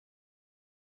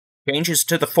Changes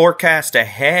to the forecast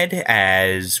ahead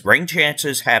as rain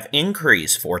chances have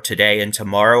increased for today and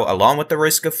tomorrow, along with the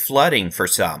risk of flooding for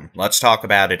some. Let's talk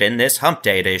about it in this Hump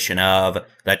Day edition of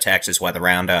the Texas Weather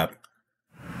Roundup.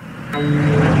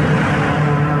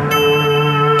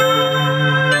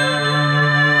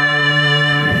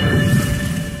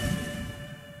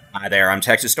 Hi there, I'm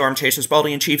Texas Storm Chaser's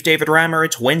Baldy-in-Chief David Reimer.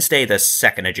 It's Wednesday, the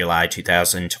 2nd of July,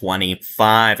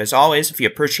 2025. As always, if you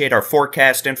appreciate our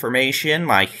forecast information,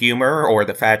 my humor, or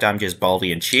the fact I'm just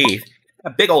Baldy-in-Chief, a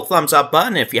big old thumbs up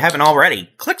button. If you haven't already,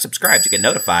 click subscribe to get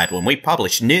notified when we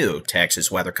publish new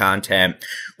Texas weather content.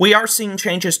 We are seeing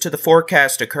changes to the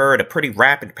forecast occur at a pretty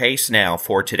rapid pace now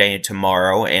for today and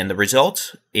tomorrow, and the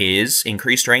result is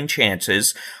increased rain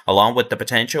chances along with the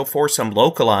potential for some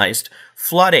localized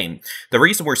flooding. The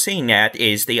reason we're seeing that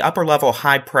is the upper level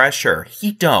high pressure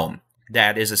heat dome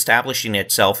that is establishing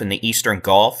itself in the eastern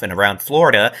Gulf and around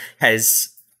Florida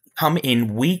has come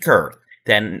in weaker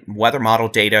than weather model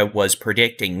data was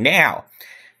predicting. Now,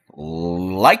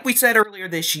 like we said earlier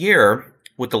this year,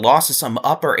 with the loss of some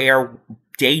upper air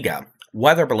data,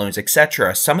 weather balloons,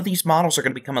 etc., some of these models are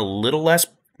going to become a little less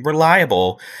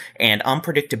reliable and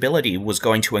unpredictability was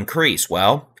going to increase.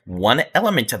 Well, one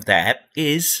element of that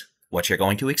is what you're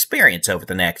going to experience over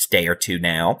the next day or two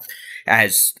now,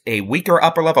 as a weaker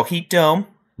upper level heat dome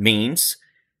means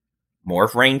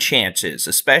more rain chances,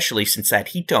 especially since that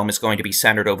heat dome is going to be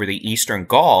centered over the eastern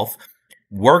Gulf.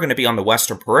 We're going to be on the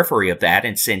western periphery of that,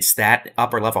 and since that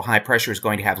upper level high pressure is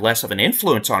going to have less of an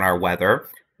influence on our weather,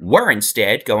 we're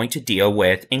instead going to deal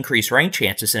with increased rain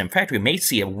chances. And in fact, we may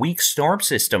see a weak storm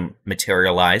system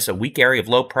materialize, a weak area of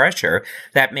low pressure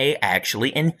that may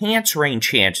actually enhance rain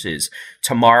chances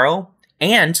tomorrow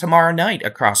and tomorrow night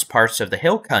across parts of the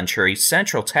hill country,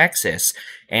 central Texas,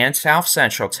 and south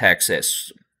central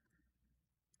Texas.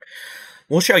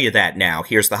 We'll show you that now.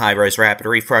 Here's the high-res rapid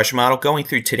refresh model going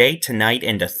through today, tonight,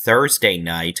 into Thursday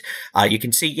night. You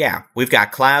can see, yeah, we've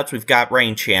got clouds, we've got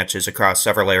rain chances across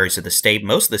several areas of the state.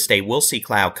 Most of the state will see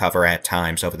cloud cover at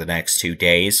times over the next 2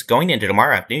 days. Going into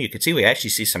tomorrow afternoon, you can see we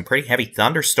actually see some pretty heavy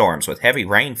thunderstorms with heavy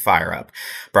rain fire up.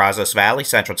 Brazos Valley,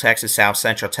 central Texas, south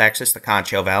central Texas, the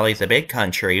Concho Valley, the big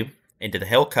country, into the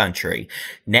hill country.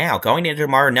 Now, going into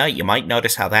tomorrow night, you might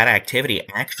notice how that activity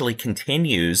actually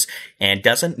continues and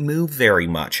doesn't move very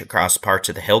much across parts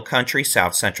of the hill country,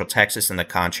 south central Texas, and the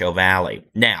Concho Valley.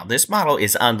 Now, this model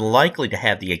is unlikely to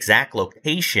have the exact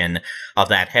location of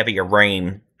that heavier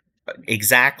rain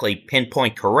exactly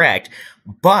pinpoint correct,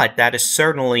 but that is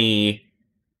certainly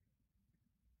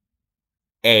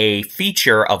a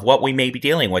feature of what we may be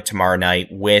dealing with tomorrow night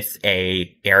with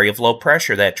a area of low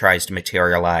pressure that tries to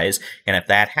materialize. And if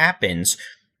that happens,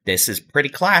 this is pretty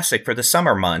classic for the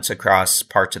summer months across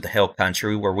parts of the hill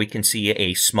country where we can see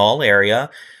a small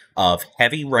area of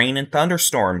heavy rain and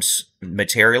thunderstorms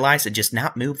materialize and just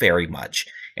not move very much.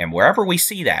 And wherever we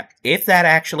see that, if that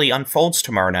actually unfolds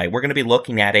tomorrow night, we're going to be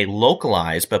looking at a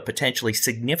localized but potentially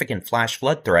significant flash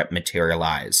flood threat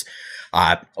materialize.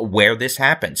 Where this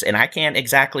happens. And I can't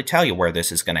exactly tell you where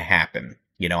this is going to happen.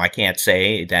 You know, I can't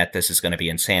say that this is going to be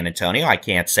in San Antonio. I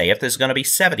can't say if this is going to be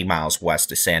 70 miles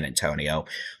west of San Antonio.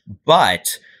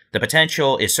 But the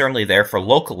potential is certainly there for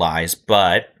localized,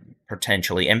 but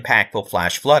potentially impactful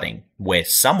flash flooding, with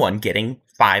someone getting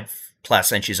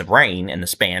 5+ inches of rain in the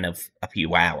span of a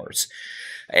few hours.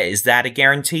 Is that a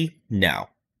guarantee? No.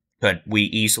 Could we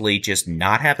easily just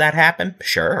not have that happen?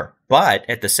 Sure. But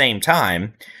at the same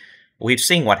time, we've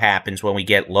seen what happens when we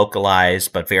get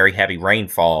localized but very heavy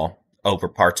rainfall over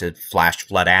parts of Flash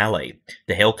Flood Alley,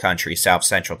 the hill country, south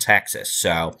central Texas.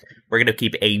 So we're going to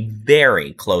keep a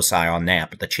very close eye on that.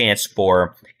 But the chance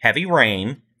for heavy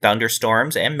rain,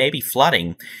 thunderstorms, and maybe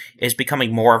flooding is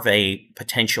becoming more of a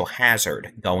potential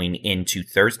hazard going into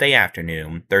Thursday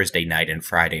afternoon, Thursday night, and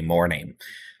Friday morning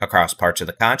across parts of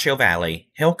the Concho Valley,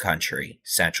 hill country,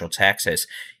 central Texas,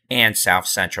 and south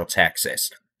central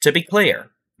Texas. To be clear,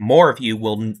 more of you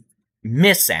will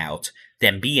miss out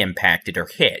than be impacted or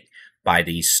hit by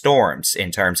these storms in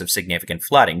terms of significant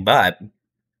flooding, but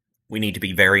we need to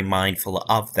be very mindful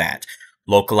of that.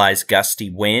 Localized gusty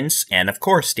winds and, of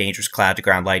course, dangerous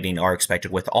cloud-to-ground lightning are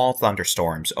expected with all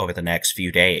thunderstorms over the next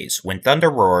few days. When thunder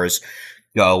roars,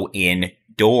 go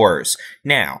indoors.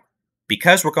 Now,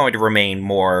 because we're going to remain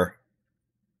more,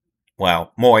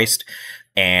 well, moist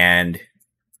and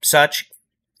such,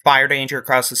 fire danger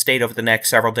across the state over the next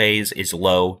several days is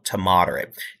low to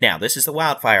moderate. Now, this is the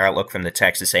Wildfire Outlook from the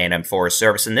Texas A&M Forest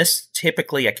Service, and this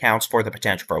typically accounts for the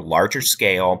potential for larger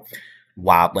scale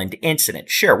wildland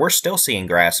incidents. Sure, we're still seeing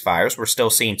grass fires. We're still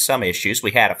seeing some issues.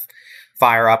 We had a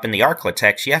fire up in the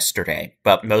Arklatex yesterday,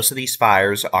 but most of these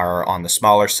fires are on the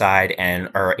smaller side and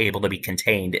are able to be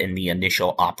contained in the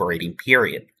initial operating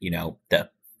period, the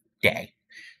day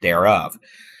thereof.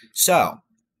 So,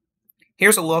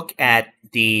 here's a look at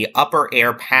the upper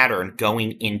air pattern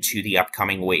going into the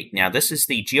upcoming week. Now, this is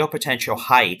the geopotential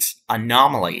heights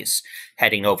anomalies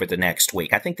heading over the next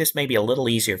week. I think this may be a little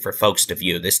easier for folks to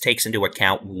view. This takes into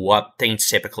account what things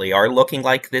typically are looking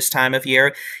like this time of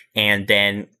year, and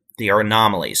then the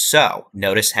anomalies. So,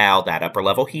 notice how that upper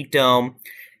level heat dome,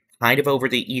 kind of over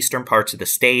the eastern parts of the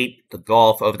state, the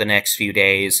Gulf over the next few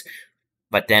days.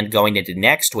 But then going into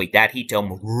next week, that heat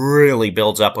dome really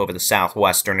builds up over the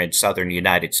southwestern and southern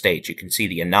United States. You can see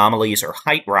the anomalies or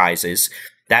height rises.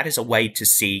 That is a way to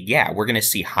see, we're going to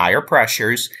see higher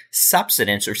pressures,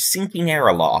 subsidence, or sinking air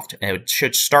aloft. And it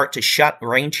should start to shut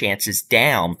rain chances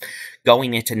down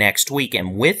going into next week.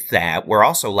 And with that, we're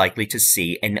also likely to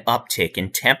see an uptick in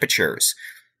temperatures.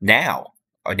 Now,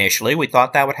 initially, we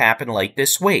thought that would happen late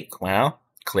this week. Well,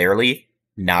 clearly,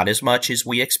 not as much as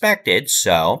we expected,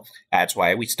 so that's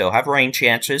why we still have rain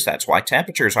chances. That's why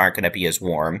temperatures aren't going to be as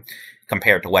warm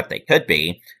compared to what they could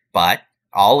be. But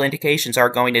all indications are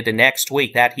going into next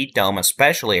week. That heat dome,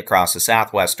 especially across the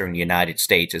southwestern United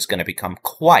States, is going to become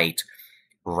quite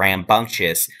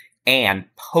rambunctious and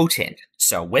potent.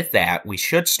 So with that, we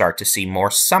should start to see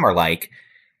more summer-like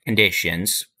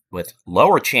conditions with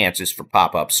lower chances for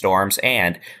pop-up storms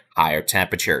and higher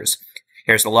temperatures.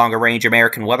 Here's the longer-range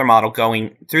American weather model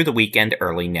going through the weekend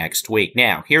early next week.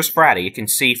 Now, here's Friday. You can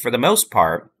see, for the most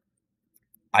part,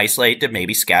 isolated to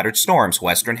maybe scattered storms,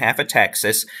 western half of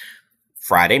Texas,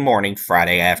 Friday morning,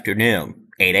 Friday afternoon,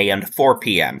 8 a.m. to 4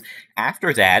 p.m.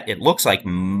 After that, it looks like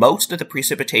most of the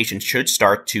precipitation should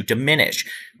start to diminish,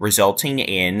 resulting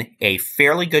in a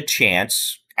fairly good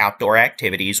chance outdoor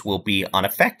activities will be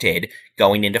unaffected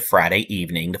going into Friday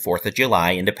evening, the 4th of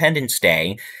July, Independence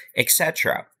Day,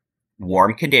 etc.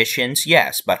 Warm conditions,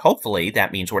 yes, but hopefully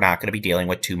that means we're not going to be dealing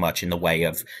with too much in the way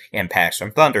of impacts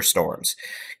from thunderstorms.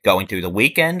 Going through the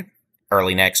weekend,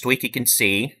 early next week, you can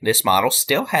see this model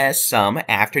still has some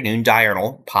afternoon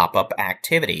diurnal pop-up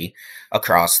activity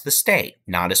across the state.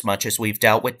 Not as much as we've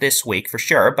dealt with this week for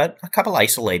sure, but a couple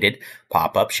isolated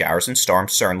pop-up showers and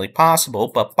storms certainly possible,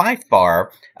 but by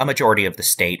far a majority of the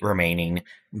state remaining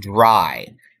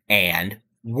dry and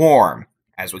warm.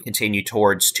 As we continue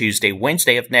towards Tuesday,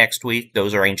 Wednesday of next week,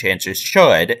 those rain chances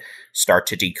should start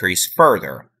to decrease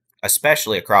further,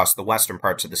 especially across the western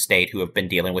parts of the state who have been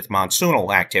dealing with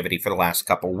monsoonal activity for the last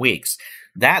couple weeks.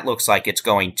 That looks like it's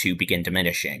going to begin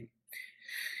diminishing.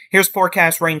 Here's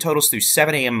forecast rain totals through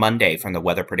 7 a.m. Monday from the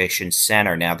Weather Prediction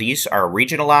Center. Now, these are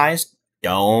regionalized.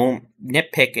 Don't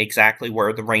nitpick exactly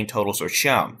where the rain totals are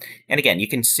shown. And again, you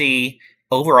can see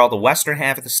overall, the western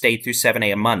half of the state through 7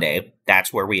 a.m. Monday,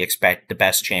 that's where we expect the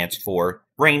best chance for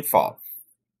rainfall.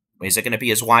 Is it going to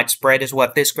be as widespread as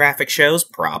what this graphic shows?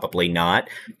 Probably not,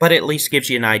 but at least gives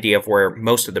you an idea of where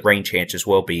most of the rain chances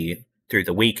will be through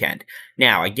the weekend.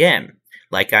 Now, again,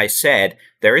 like I said,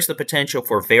 there is the potential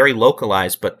for very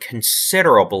localized but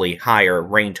considerably higher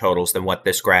rain totals than what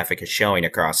this graphic is showing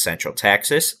across central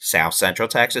Texas, south central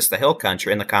Texas, the Hill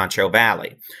Country, and the Concho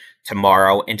Valley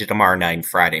tomorrow into tomorrow night and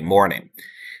Friday morning.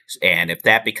 And if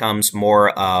that becomes more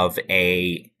of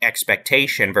a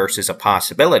expectation versus a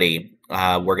possibility,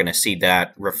 we're going to see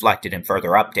that reflected in further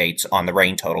updates on the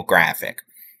rain total graphic.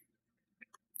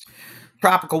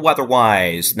 Tropical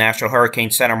weather-wise, National Hurricane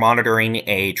Center monitoring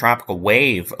a tropical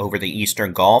wave over the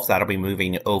eastern Gulf. That'll be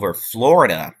moving over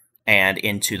Florida and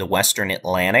into the western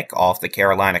Atlantic off the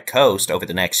Carolina coast over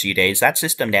the next few days. That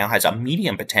system now has a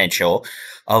medium potential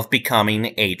of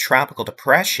becoming a tropical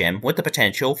depression with the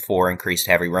potential for increased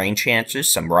heavy rain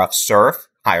chances, some rough surf,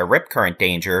 higher rip current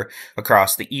danger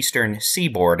across the eastern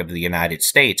seaboard of the United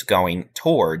States going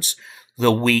towards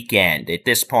the weekend. At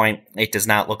this point, it does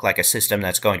not look like a system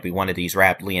that's going to be one of these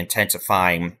rapidly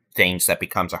intensifying things that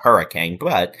becomes a hurricane,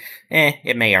 but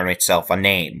it may earn itself a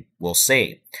name. We'll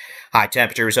see. High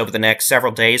temperatures over the next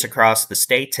several days across the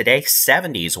state. Today,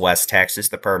 70s West Texas,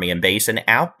 the Permian Basin,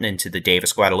 out into the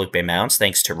Davis-Guadalupe Mountains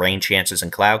thanks to rain chances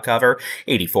and cloud cover.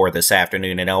 84 this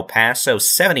afternoon in El Paso,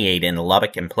 78 in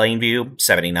Lubbock and Plainview,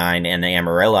 79 in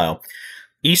Amarillo.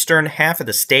 Eastern half of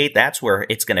the state, that's where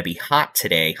it's going to be hot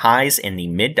today. Highs in the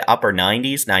mid to upper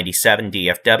 90s, 97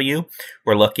 DFW.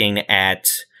 We're looking at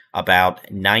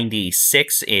about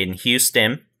 96 in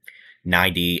Houston,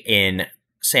 90 in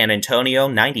San Antonio,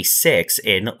 96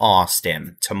 in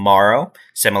Austin. Tomorrow,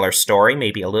 similar story,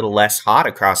 maybe a little less hot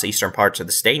across eastern parts of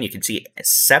the state. And you can see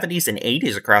 70s and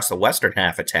 80s across the western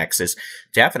half of Texas.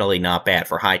 Definitely not bad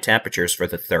for high temperatures for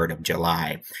the 3rd of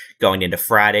July. Going into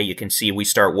Friday, you can see we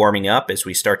start warming up as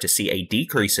we start to see a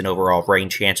decrease in overall rain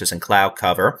chances and cloud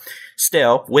cover.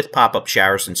 Still, with pop-up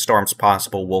showers and storms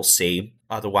possible, we'll see.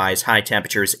 Otherwise, high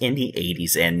temperatures in the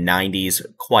 80s and 90s,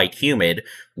 quite humid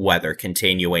weather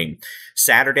continuing.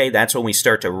 Saturday, that's when we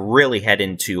start to really head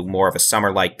into more of a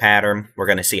summer-like pattern. We're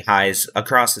going to see highs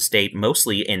across the state,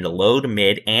 mostly in the low to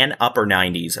mid and upper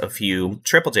 90s. A few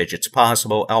triple digits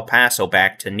possible. El Paso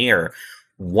back to near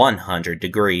 100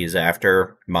 degrees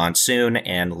after monsoon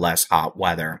and less hot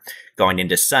weather. Going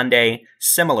into Sunday,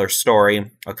 similar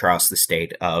story across the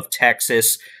state of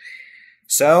Texas.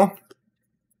 So,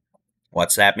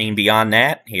 what's that mean beyond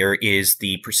that? Here is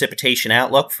the precipitation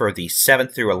outlook for the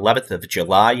 7th through 11th of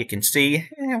July. You can see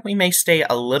we may stay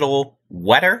a little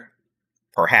wetter,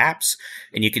 perhaps,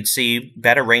 and you can see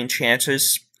better rain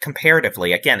chances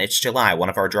comparatively. Again, it's July, one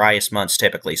of our driest months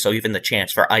typically, so even the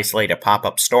chance for isolated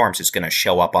pop-up storms is going to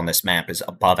show up on this map as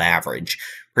above average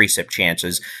precip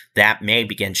chances. That may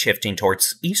begin shifting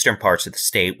towards eastern parts of the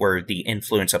state where the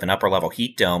influence of an upper-level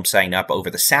heat dome setting up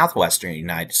over the southwestern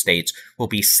United States will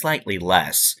be slightly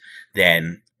less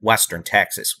than western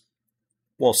Texas.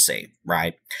 We'll see,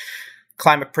 right?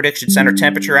 Climate Prediction Center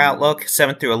temperature outlook,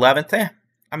 7th through 11th,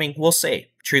 we'll see.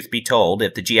 Truth be told,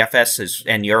 if the GFS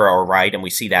and Euro are right and we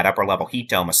see that upper-level heat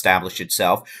dome establish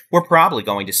itself, we're probably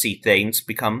going to see things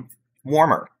become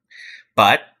warmer.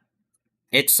 But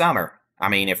it's summer.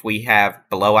 If we have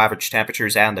below-average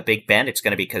temperatures out in the Big Bend, it's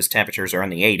going to be because temperatures are in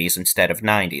the 80s instead of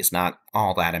 90s. Not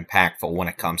all that impactful when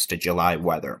it comes to July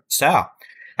weather. So,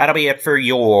 that'll be it for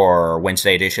your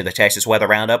Wednesday edition of the Texas Weather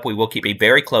Roundup. We will keep a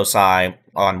very close eye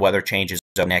on weather changes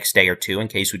the next day or two in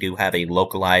case we do have a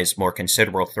localized, more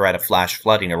considerable threat of flash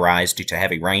flooding arise due to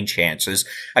heavy rain chances.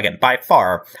 Again, by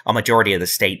far, a majority of the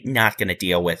state not going to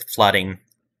deal with flooding,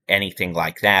 anything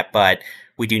like that, but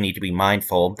we do need to be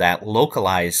mindful that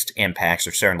localized impacts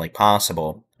are certainly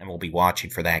possible, and we'll be watching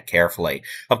for that carefully.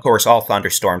 Of course, all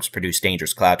thunderstorms produce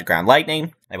dangerous cloud-to-ground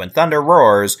lightning, and when thunder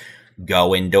roars,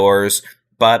 go indoors.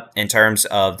 But in terms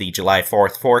of the July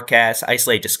 4th forecast,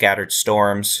 isolated to scattered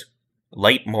storms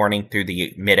late morning through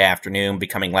the mid-afternoon,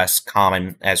 becoming less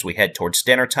common as we head towards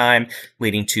dinner time,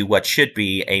 leading to what should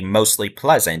be a mostly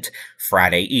pleasant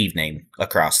Friday evening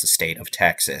across the state of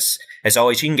Texas. As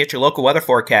always, you can get your local weather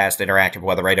forecast, interactive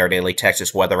weather radar, daily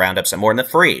Texas weather roundups, and more in the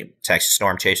free Texas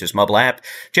Storm Chasers mobile app.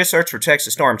 Just search for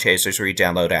Texas Storm Chasers where you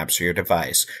download apps for your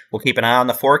device. We'll keep an eye on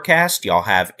the forecast. Y'all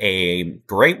have a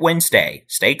great Wednesday.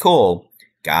 Stay cool.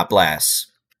 God bless.